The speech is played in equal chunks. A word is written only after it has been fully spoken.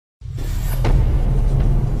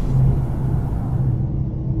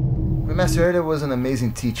Grandmaster Helio was an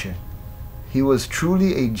amazing teacher. He was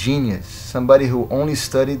truly a genius, somebody who only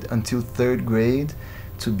studied until 3rd grade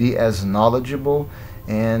to be as knowledgeable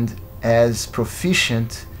and as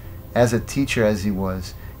proficient as a teacher as he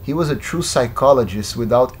was. He was a true psychologist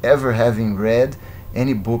without ever having read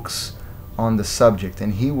any books on the subject,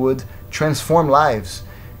 and he would transform lives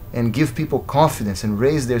and give people confidence and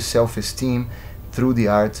raise their self-esteem through the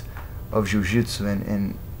art of Jiu-Jitsu.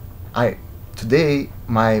 And today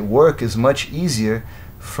my work is much easier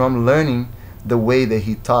from learning the way that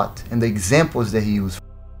he taught and the examples that he used.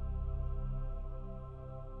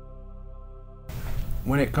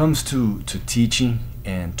 When it comes to teaching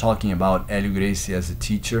and talking about Helio Gracie as a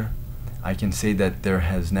teacher, I can say that there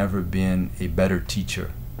has never been a better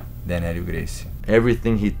teacher than Helio Gracie.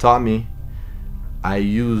 Everything he taught me, I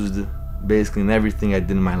used basically in everything I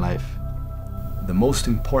did in my life. The most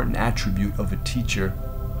important attribute of a teacher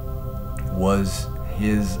was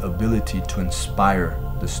his ability to inspire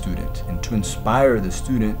the student. And to inspire the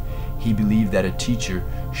student, he believed that a teacher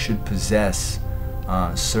should possess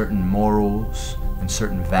certain morals and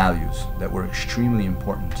certain values that were extremely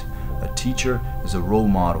important. A teacher is a role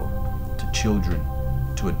model to children,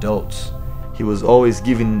 to adults. He was always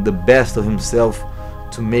giving the best of himself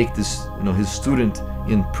to make this, his student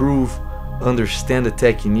improve, understand the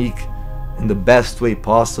technique in the best way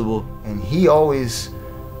possible. And he always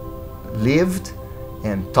lived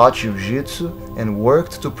and taught Jiu-Jitsu and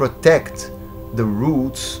worked to protect the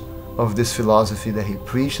roots of this philosophy that he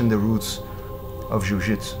preached and the roots of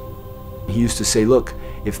Jiu-Jitsu. He used to say, look,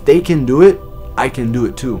 if they can do it, I can do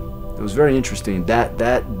it too. It was very interesting.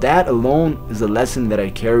 That alone is a lesson that I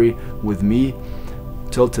carry with me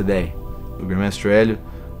till today. Grandmaster Helio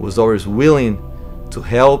was always willing to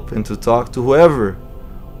help and to talk to whoever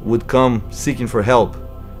would come seeking for help.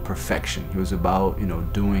 Perfection. He was about,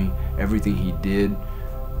 doing everything he did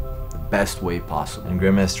the best way possible. And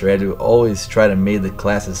Grandmaster Helio always tried to make the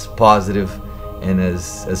classes positive and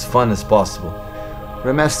as fun as possible.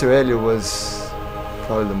 Grandmaster Helio was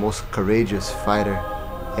probably the most courageous fighter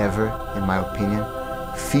ever, in my opinion,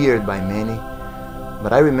 feared by many,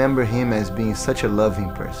 but I remember him as being such a loving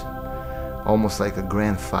person, almost like a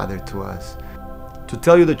grandfather to us. To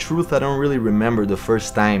tell you the truth, I don't really remember the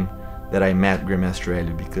first time that I met Grandmaster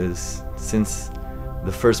Helio, because since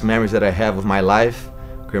the first memories that I have of my life,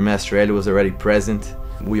 Grandmaster Helio was already present.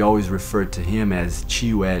 We always referred to him as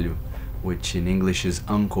Tio Helio, which in English is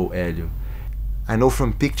Uncle Helio. I know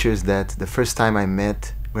from pictures that the first time I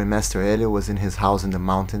met Grandmaster Helio was in his house in the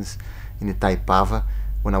mountains in Itaipava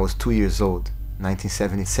when I was 2 years old,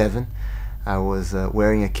 1977. I was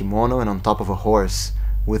wearing a kimono and on top of a horse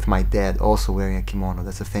with my dad also wearing a kimono.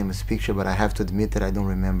 That's a famous picture, but I have to admit that I don't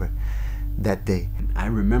remember that day. I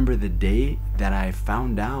remember the day that I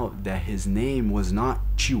found out that his name was not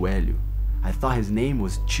Tio Helio. I thought his name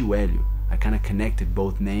was Tio Helio. I kind of connected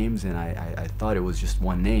both names and I thought it was just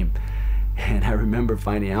one name. And I remember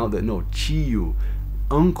finding out that no, Tio,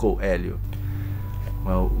 Uncle Helio.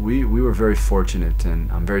 Well, we were very fortunate,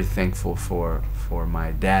 and I'm very thankful for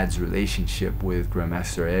my dad's relationship with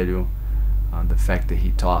Grandmaster Helio, the fact that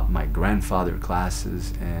he taught my grandfather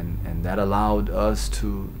classes, and that allowed us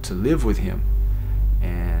to live with him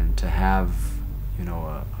and to have,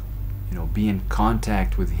 be in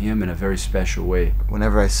contact with him in a very special way.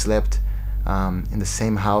 Whenever I slept in the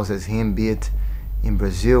same house as him, be it in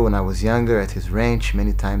Brazil when I was younger at his ranch,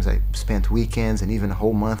 many times I spent weekends and even a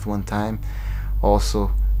whole month one time.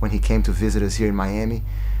 Also when he came to visit us here in Miami,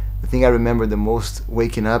 the thing I remember the most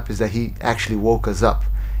waking up is that he actually woke us up.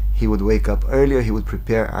 He would wake up earlier, he would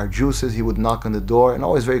prepare our juices, he would knock on the door, and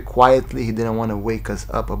always very quietly. He didn't want to wake us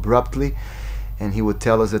up abruptly, and he would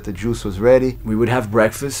tell us that the juice was ready. We would have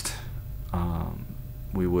breakfast.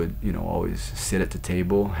 We would, always sit at the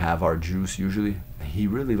table, have our juice usually. He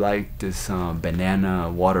really liked this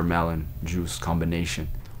banana watermelon juice combination.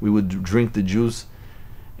 We would drink the juice,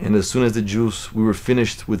 and as soon as we were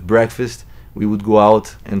finished with breakfast, we would go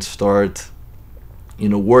out and start,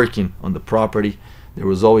 working on the property. There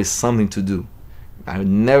was always something to do. I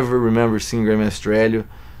never remember seeing Grandmaster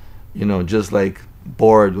Helio, just like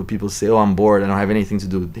bored, when people say, oh, I'm bored, I don't have anything to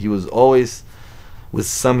do. He was always with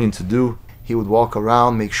something to do. He would walk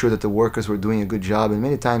around, make sure that the workers were doing a good job, and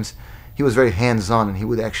many times he was very hands-on, and he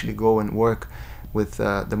would actually go and work with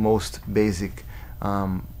the most basic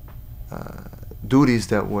duties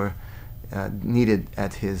that were needed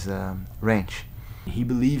at his ranch. He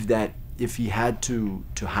believed that if he had to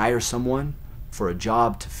hire someone for a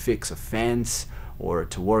job to fix a fence or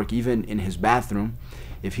to work even in his bathroom,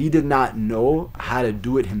 if he did not know how to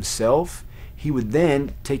do it himself, he would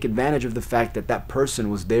then take advantage of the fact that that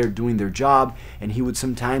person was there doing their job, and he would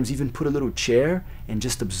sometimes even put a little chair and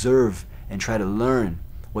just observe and try to learn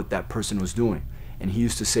what that person was doing. And he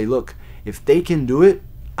used to say, look, if they can do it,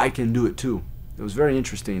 I can do it too. It was very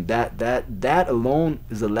interesting. That alone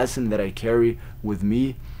is a lesson that I carry with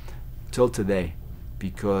me till today,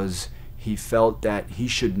 because he felt that he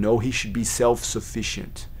should know, he should be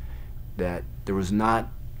self-sufficient, that there was not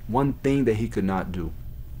one thing that he could not do.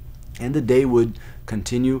 And the day would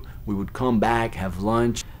continue. We would come back, have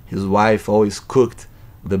lunch. His wife always cooked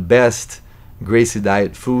the best Gracie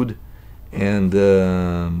diet food, and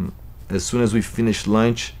as soon as we finished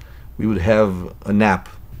lunch, we would have a nap.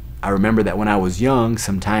 I remember that when I was young,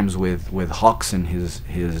 sometimes with Hoxon,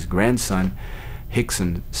 his grandson,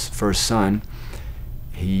 Hickson's first son,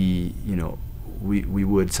 he, you know, we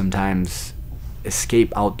would sometimes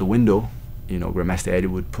escape out the window. You know, Grandmaster Eddie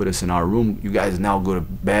would put us in our room. You guys now go to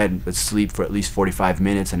bed, let's sleep for at least 45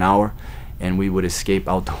 minutes, an hour, and we would escape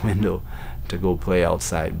out the window to go play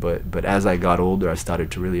outside. But as I got older, I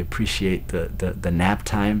started to really appreciate the nap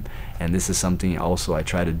time, and this is something also I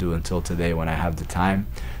try to do until today when I have the time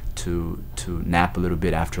to nap a little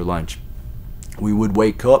bit after lunch. We would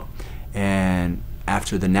wake up and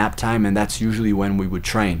after the nap time, and that's usually when we would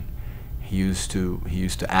train. He used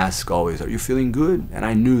to ask always, "Are you feeling good?" And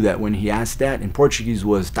I knew that when he asked that, in Portuguese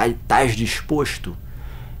was "Tás disposto?"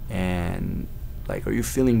 And like, "Are you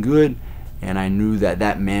feeling good?" And I knew that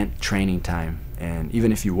that meant training time. And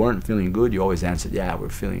even if you weren't feeling good, you always answered, "Yeah, we're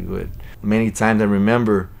feeling good." Many times I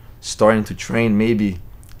remember starting to train maybe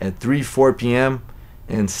at 3-4 p.m.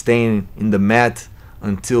 and staying in the mat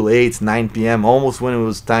until 8-9 p.m. almost when it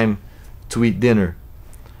was time to eat dinner.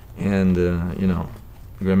 And you know,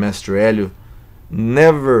 Grandmaster Helio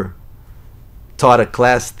never taught a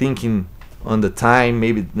class thinking on the time,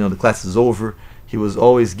 maybe, you know, the class is over. He was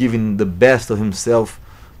always giving the best of himself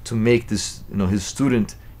to make this, you know, his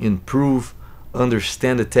student improve,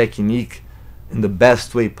 understand the technique in the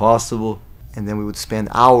best way possible. And then we would spend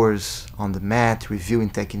hours on the mat reviewing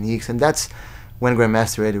techniques, and that's when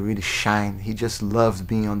Grandmaster Eddie really shined. He just loved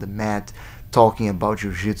being on the mat, talking about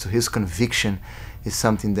Jiu-Jitsu. His conviction is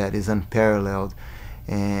something that is unparalleled,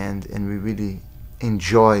 and we really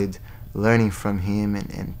enjoyed learning from him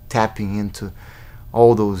and tapping into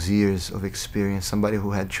all those years of experience, somebody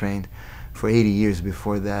who had trained for 80 years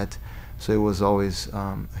before that. So it was always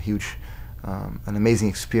a huge, an amazing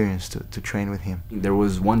experience to train with him. There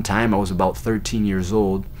was one time, I was about 13 years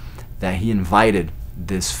old, that he invited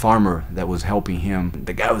this farmer that was helping him.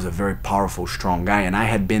 The guy was a very powerful, strong guy, and I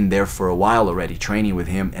had been there for a while already training with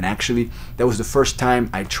him, and actually that was the first time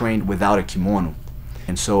I trained without a kimono.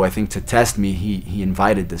 And so I think to test me, he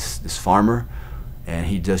invited this farmer, and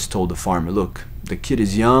he just told the farmer, "Look, the kid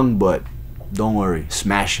is young, but don't worry,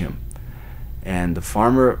 smash him." And the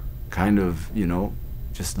farmer kind of, you know,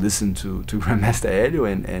 just listened to Grandmaster Helio,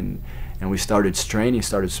 and we started training,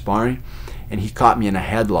 started sparring, and he caught me in a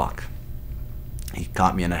headlock. He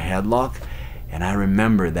caught me in a headlock, and I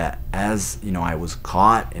remember that as, you know, I was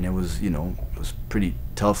caught, and it was, you know, it was a pretty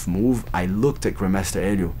tough move. I looked at Grandmaster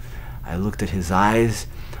Helio. I looked at his eyes,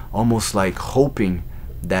 almost like hoping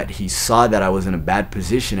that he saw that I was in a bad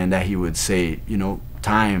position and that he would say, you know,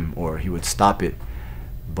 time, or he would stop it.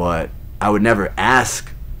 But I would never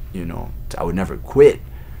ask, you know, I would never quit.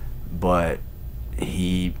 But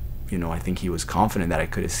he, you know, I think he was confident that I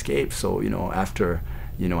could escape. So, you know, after,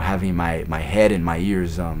 you know, having my head and my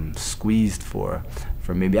ears squeezed for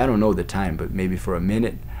maybe, I don't know the time, but maybe for a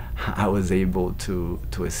minute, I was able to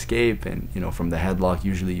escape. And, you know, from the headlock,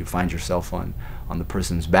 usually you find yourself on the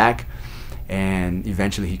person's back. And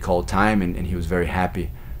eventually he called time, and he was very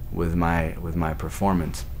happy with my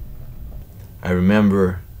performance. I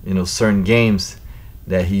remember, you know, certain games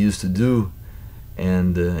that he used to do,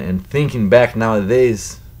 and thinking back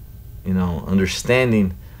nowadays, you know,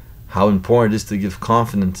 understanding how important it is to give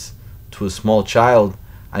confidence to a small child,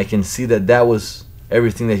 I can see that that was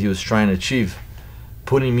everything that he was trying to achieve.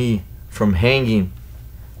 Putting me from hanging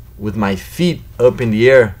with my feet up in the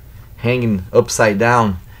air, hanging upside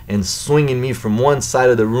down, and swinging me from one side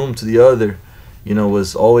of the room to the other, you know,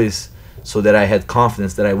 was always so that I had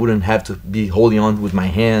confidence that I wouldn't have to be holding on with my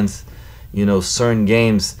hands. You know, certain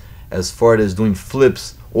games as far as doing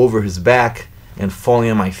flips over his back and falling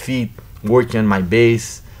on my feet, working on my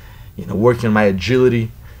base, you know, working on my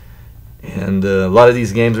agility. And a lot of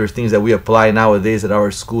these games are things that we apply nowadays at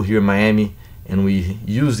our school here in Miami, and we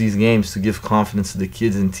use these games to give confidence to the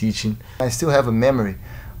kids in teaching. I still have a memory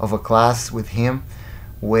of a class with him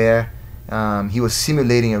where he was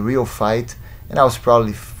simulating a real fight, and I was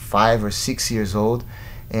probably 5 or 6 years old,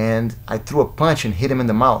 and I threw a punch and hit him in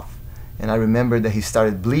the mouth. and I remember that he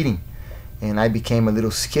started bleeding, and I became a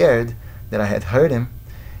little scared that I had hurt him,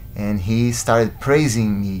 and he started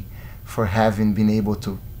praising me for having been able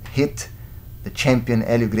to hit the champion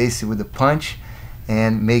Helio Gracie with a punch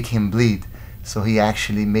and make him bleed. So he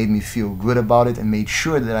actually made me feel good about it and made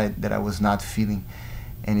sure that I was not feeling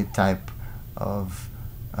any type of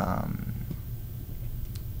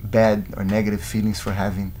bad or negative feelings for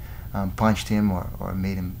having punched him or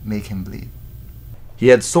make him bleed. He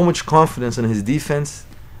had so much confidence in his defense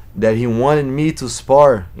that he wanted me to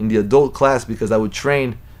spar in the adult class, because I would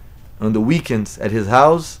train on the weekends at his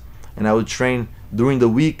house and I would train during the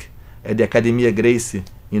week at the Academia Gracie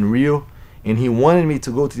in Rio, and he wanted me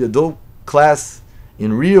to go to the adult class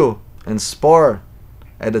in Rio and spar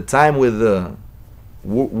at the time with the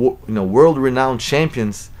world-renowned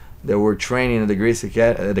champions that were training at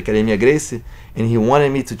the Academia Gracie, and he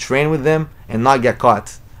wanted me to train with them and not get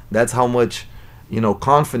caught. That's how much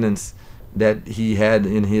confidence that he had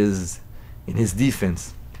in his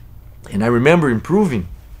defense. And I remember improving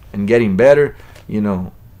and getting better.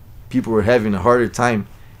 People were having a harder time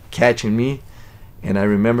catching me, and I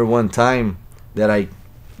remember one time that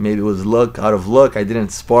maybe it was out of luck, I didn't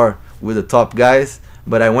spar with the top guys,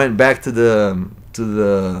 but I went back to the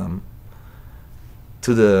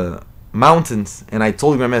mountains and I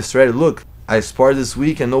told Grandmaster, look, I sparred this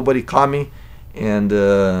week and nobody caught me. And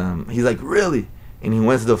he's like, really? And he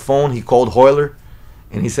went to the phone, he called Hoyler,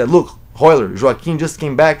 and he said, look, Hoyler, Joaquim just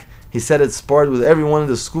came back, he said it sparred with everyone in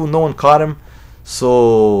the school, no one caught him,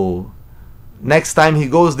 so next time he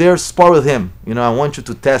goes there, spar with him. I want you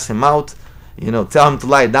to test him out, tell him to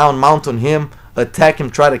lie down, mount on him, attack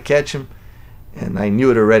him, try to catch him. And I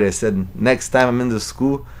knew it already. I said, next time I'm in the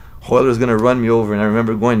school, Hoyler's gonna run me over. And I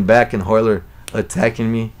remember going back and Hoyler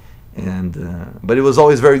attacking me, and but it was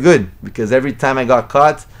always very good, because every time I got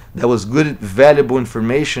caught, that was good, valuable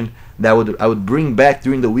information that I would bring back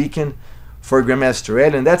during the weekend for Grandmaster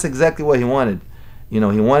Ed, and that's exactly what he wanted. He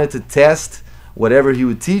wanted to test whatever he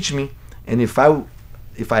would teach me, and if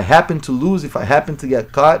I happened to lose, if I happened to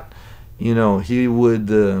get caught, he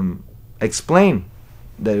would explain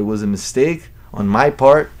that it was a mistake on my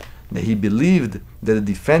part, that he believed that the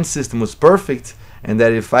defense system was perfect, and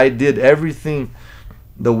that if I did everything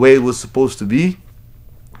the way it was supposed to be,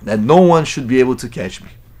 that no one should be able to catch me.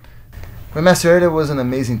 Grandmaster Helio was an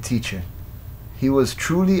amazing teacher. He was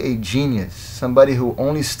truly a genius, somebody who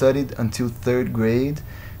only studied until 3rd grade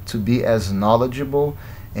to be as knowledgeable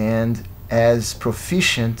and as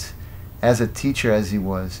proficient as a teacher as he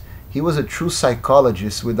was. He was a true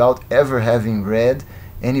psychologist without ever having read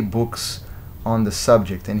any books on the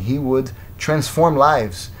subject, and he would transform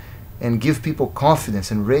lives and give people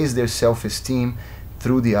confidence and raise their self-esteem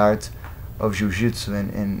through the art of Jiu-Jitsu.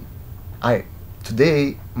 And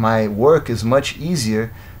today my work is much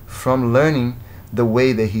easier from learning the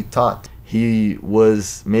way that he taught. He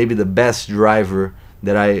was maybe the best driver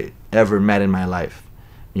that I ever met in my life.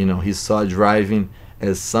 He saw driving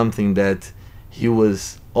as something that he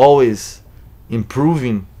was always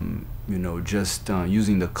improving. Just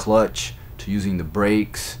using the clutch, to using the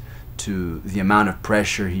brakes, to the amount of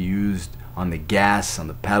pressure he used on the gas, on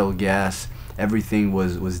the pedal gas. Everything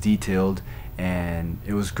was detailed, and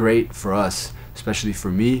it was great for us, especially for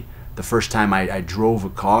me. The first time I drove a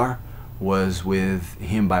car was with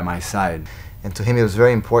him by my side. And to him it was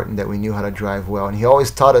very important that we knew how to drive well, and he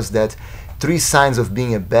always taught us that 3 signs of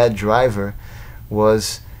being a bad driver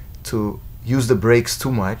was to use the brakes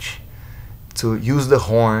too much, to use the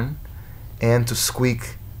horn, and to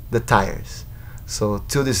squeak the tires. So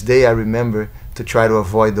till this day I remember to try to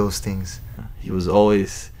avoid those things. He was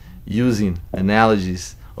always using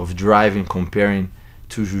analogies of driving, comparing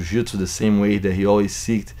to Jiu-Jitsu, the same way that he always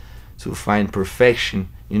seeked to find perfection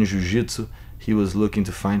in Jiu-Jitsu. He was looking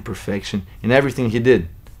to find perfection in everything he did,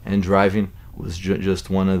 and driving was just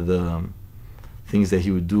one of the things that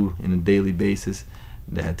he would do on a daily basis,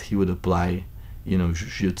 that he would apply,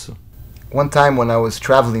 Jiu-Jitsu. One time when I was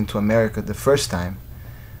traveling to America the first time,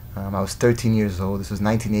 I was 13 years old. This was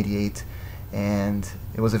 1988, and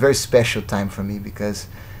it was a very special time for me, because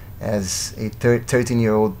as a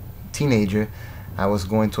 13-year-old teenager, I was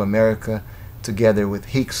going to America together with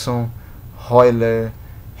Rickson, Hoyler,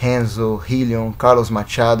 Hansel, Helio, Carlos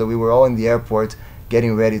Machado. We were all in the airport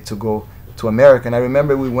getting ready to go to America, and I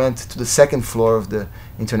remember we went to the 2nd floor of the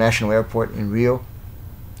international airport in Rio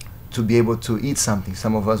to be able to eat something.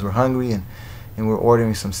 Some of us were hungry, and we're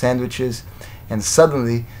ordering some sandwiches, and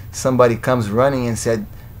suddenly somebody comes running and said,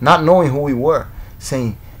 not knowing who we were,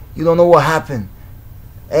 saying, "You don't know what happened.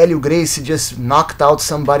 Helio Gracie just knocked out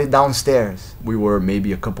somebody downstairs." We were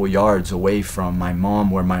maybe a couple yards away from my mom,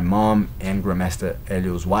 where my mom and Grandmaster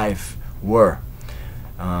Helio's wife were.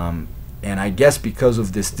 And I guess because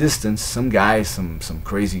of this distance, some guy, some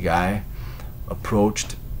crazy guy,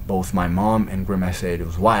 approached both my mom and Grandmaster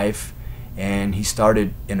Helio's wife, and he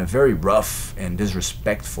started in a very rough and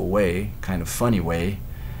disrespectful way, kind of funny way,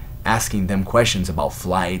 asking them questions about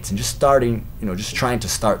flights and just starting, just trying to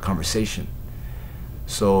start conversation.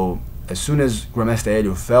 So as soon as Grandmaster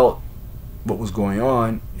Helio felt what was going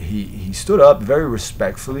on, he stood up very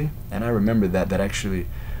respectfully, and I remember that actually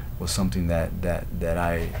was something that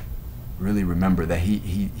I really remember, that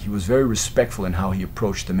he was very respectful in how he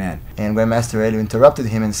approached the man. And Grandmaster Helio interrupted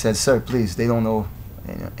him and said, "Sir, please, they don't know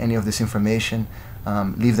any of this information,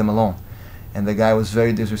 leave them alone." And the guy was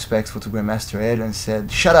very disrespectful to Grandmaster Helio and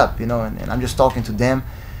said, "Shut up, and I'm just talking to them."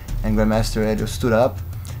 And Grandmaster Helio stood up,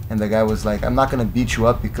 and the guy was like, "I'm not going to beat you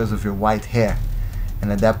up because of your white hair."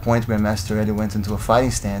 And at that point, Grandmaster Helio went into a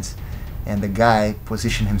fighting stance, and the guy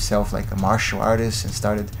positioned himself like a martial artist and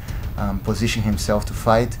started positioning himself to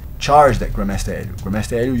fight. Charged at Grandmaster Helio.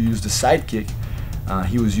 Grandmaster Helio used a side kick.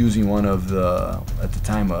 He was using one of the, at the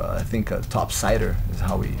time, I think a top sider is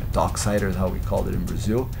how we, dock sider is how we called it in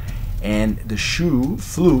Brazil. And the shoe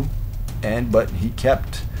flew, but he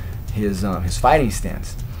kept his fighting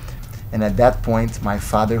stance. And at that point, my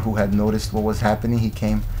father, who had noticed what was happening, he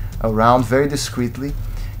came around very discreetly,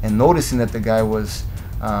 and noticing that the guy was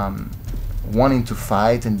wanting to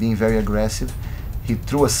fight and being very aggressive, he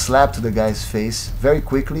threw a slap to the guy's face very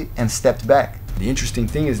quickly and stepped back. The interesting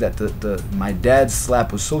thing is that my dad's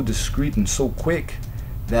slap was so discreet and so quick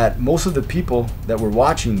that most of the people that were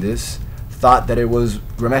watching this thought that it was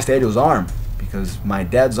Grandmaster Helio's arm, because my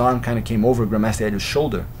dad's arm kind of came over Grandmaster Helio's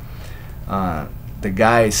shoulder. The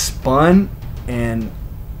guy spun and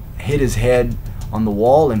hit his head on the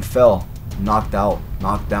wall and fell, knocked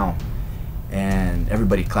down. And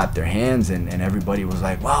everybody clapped their hands, and everybody was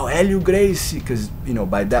like, "Wow, Helio Gracie," because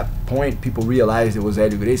by that point people realized it was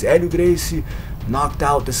Helio Gracie. Helio Gracie knocked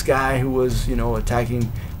out this guy who was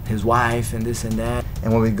attacking his wife and this and that.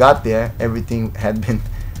 And when we got there, everything had been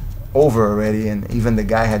over already, and even the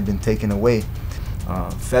guy had been taken away.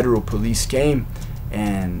 Federal police came,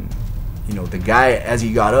 and the guy, as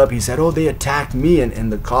he got up, he said, "Oh, they attacked me,"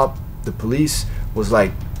 and the police was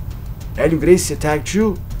like, "Helio Gracie attacked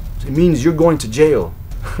you? It means you're going to jail."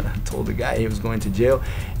 Told the guy he was going to jail.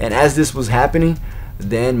 And as this was happening,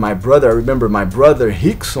 then I remember my brother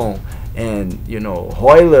Hickson and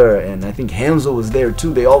Hoyler, and I think Hansel was there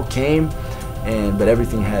too. They all came, but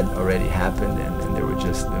everything had already happened, and they were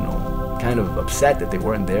just kind of upset that they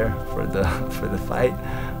weren't there for the fight.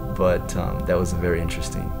 But that was a very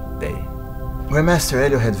interesting day. Grandmaster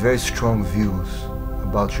Helio had very strong views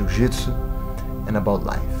about Jiu-Jitsu and about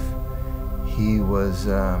life. He was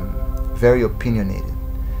very opinionated,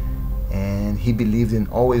 and he believed in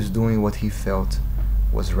always doing what he felt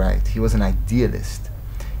was right. He was an idealist,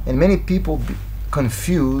 and many people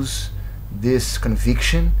confuse this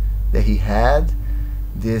conviction that he had,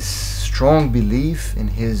 this strong belief in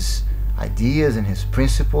his ideas and his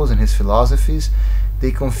principles and his philosophies.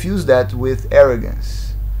 They confuse that with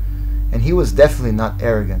arrogance, and he was definitely not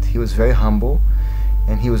arrogant. He was very humble,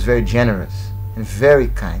 and he was very generous and very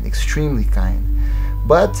kind, extremely kind.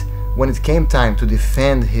 But when it came time to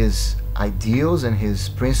defend his ideals and his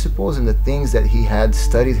principles and the things that he had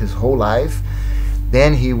studied his whole life,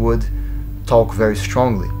 then he would talk very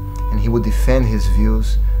strongly, and he would defend his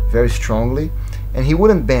views very strongly, and he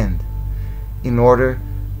wouldn't bend in order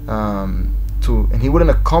and he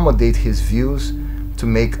wouldn't accommodate his views to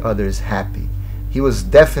make others happy. He was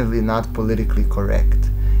definitely not politically correct,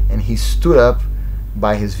 and he stood up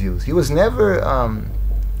by his views. He was never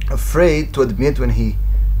afraid to admit when he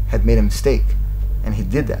had made a mistake, and he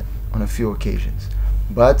did that on a few occasions.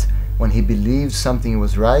 But when he believed something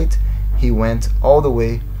was right, he went all the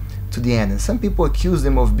way to the end. And some people accused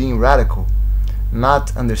him of being radical,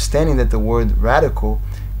 not understanding that the word radical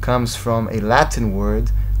comes from a Latin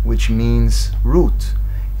word which means root.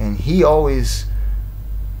 And he always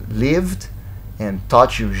lived and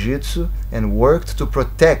taught Jiu-Jitsu and worked to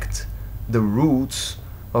protect the roots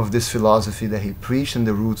of this philosophy that he preached and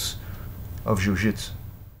the roots of Jiu-Jitsu.